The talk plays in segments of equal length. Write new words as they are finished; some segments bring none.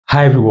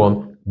Hi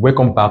everyone,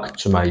 welcome back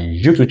to my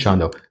YouTube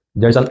channel.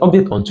 There's an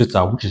update on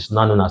Twitter which is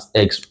now known as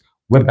X,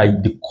 whereby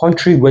the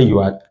country where you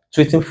are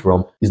tweeting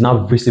from is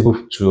now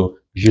visible to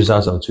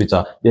users on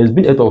Twitter. There's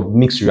been a lot of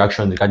mixed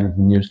reaction regarding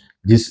the news,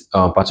 this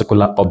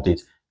particular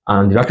update,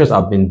 and the reactions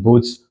have been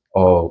both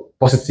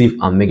positive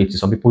and negative.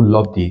 Some people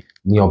love the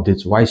new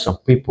update, while some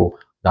people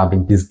that have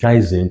been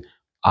disguising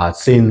are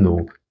saying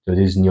no to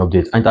this new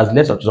update, and it has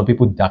led to some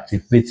people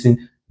deactivating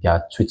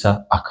their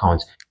Twitter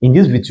account. In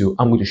this video,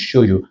 I'm going to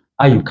show you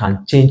how you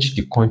can change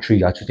the country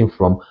you are tweeting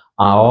from,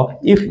 or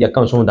if your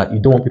account is someone that you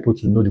don't want people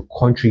to know the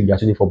country you are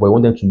tweeting from, but you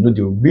want them to know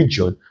the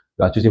region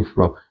you are tweeting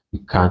from, you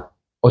can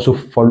also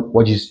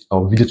watch this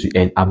video to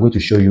end. I'm going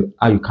to show you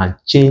how you can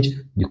change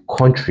the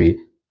country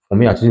from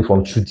where you are tweeting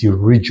from to the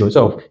region.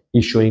 Instead of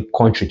it showing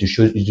country to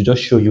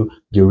just show you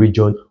the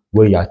region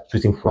where you are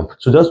tweeting from.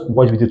 So just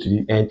watch the video to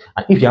the end,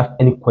 and if you have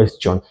any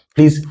question,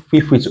 please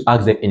feel free to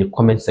ask them in the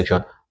comment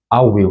section.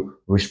 I will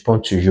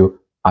respond to you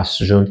as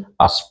soon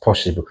as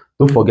possible.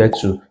 Don't forget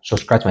to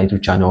subscribe to my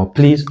YouTube channel.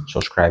 Please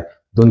subscribe.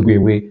 Don't go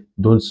away.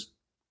 Don't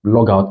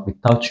log out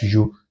without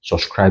you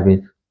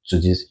subscribing to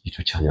this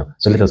YouTube channel.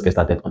 So let us get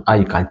started on how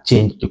you can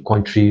change the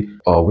country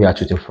or where you're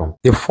tweeting from.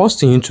 The first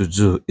thing you need to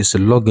do is to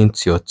log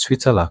into your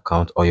Twitter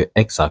account or your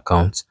X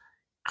account.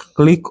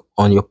 Click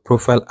on your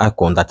profile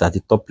icon that's at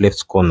the top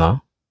left corner.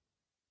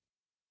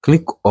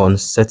 Click on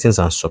settings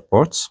and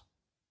support.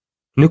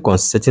 Click on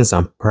settings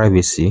and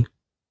privacy.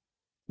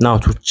 Now,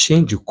 to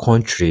change the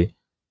country,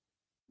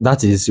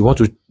 that is, you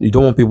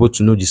don't want people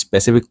to know the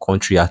specific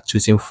country you are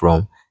tweeting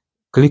from,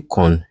 click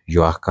on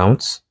your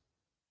account,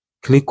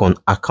 click on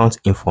account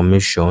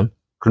information,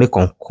 click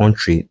on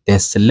country, then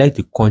select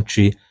the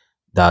country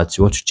that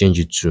you want to change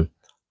it to.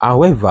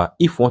 However,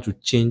 if you want to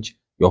change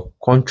your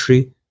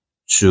country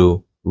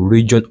to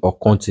region or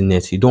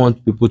continent, you don't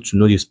want people to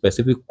know the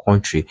specific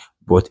country,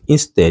 but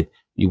instead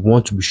you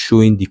want to be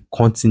showing the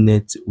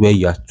continent where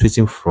you are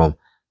tweeting from,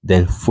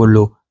 then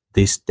follow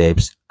these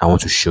steps I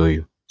want to show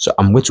you. So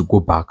I'm going to go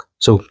back.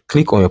 So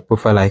click on your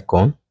profile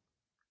icon,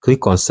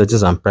 click on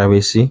settings and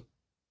privacy,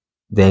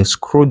 then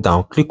scroll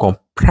down, click on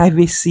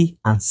privacy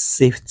and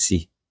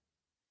safety.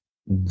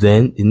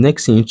 Then the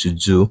next thing you need to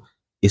do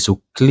is to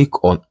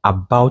click on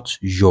about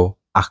your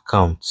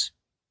account.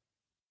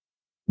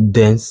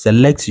 Then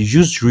select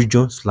use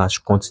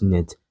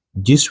region/continent.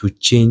 This will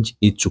change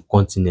it to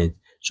continent.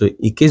 So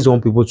in case you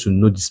want people to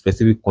know the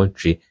specific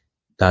country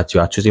that you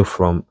are tweeting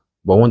from,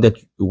 but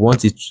you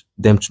want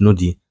them to know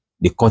the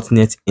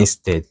continent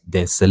instead,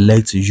 then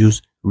select use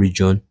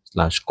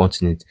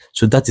region/continent.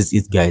 So that is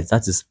it, guys.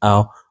 That is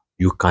how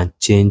you can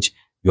change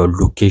your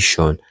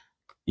location.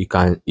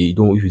 If you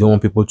don't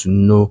want people to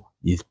know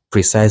the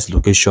precise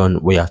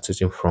location where you are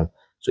tweeting from.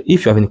 So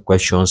if you have any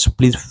questions,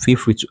 please feel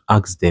free to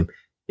ask them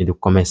in the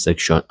comment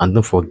section, and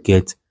don't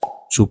forget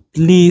to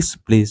please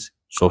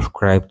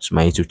subscribe to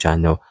my YouTube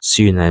channel.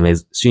 See you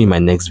in my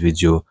next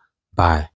video. Bye.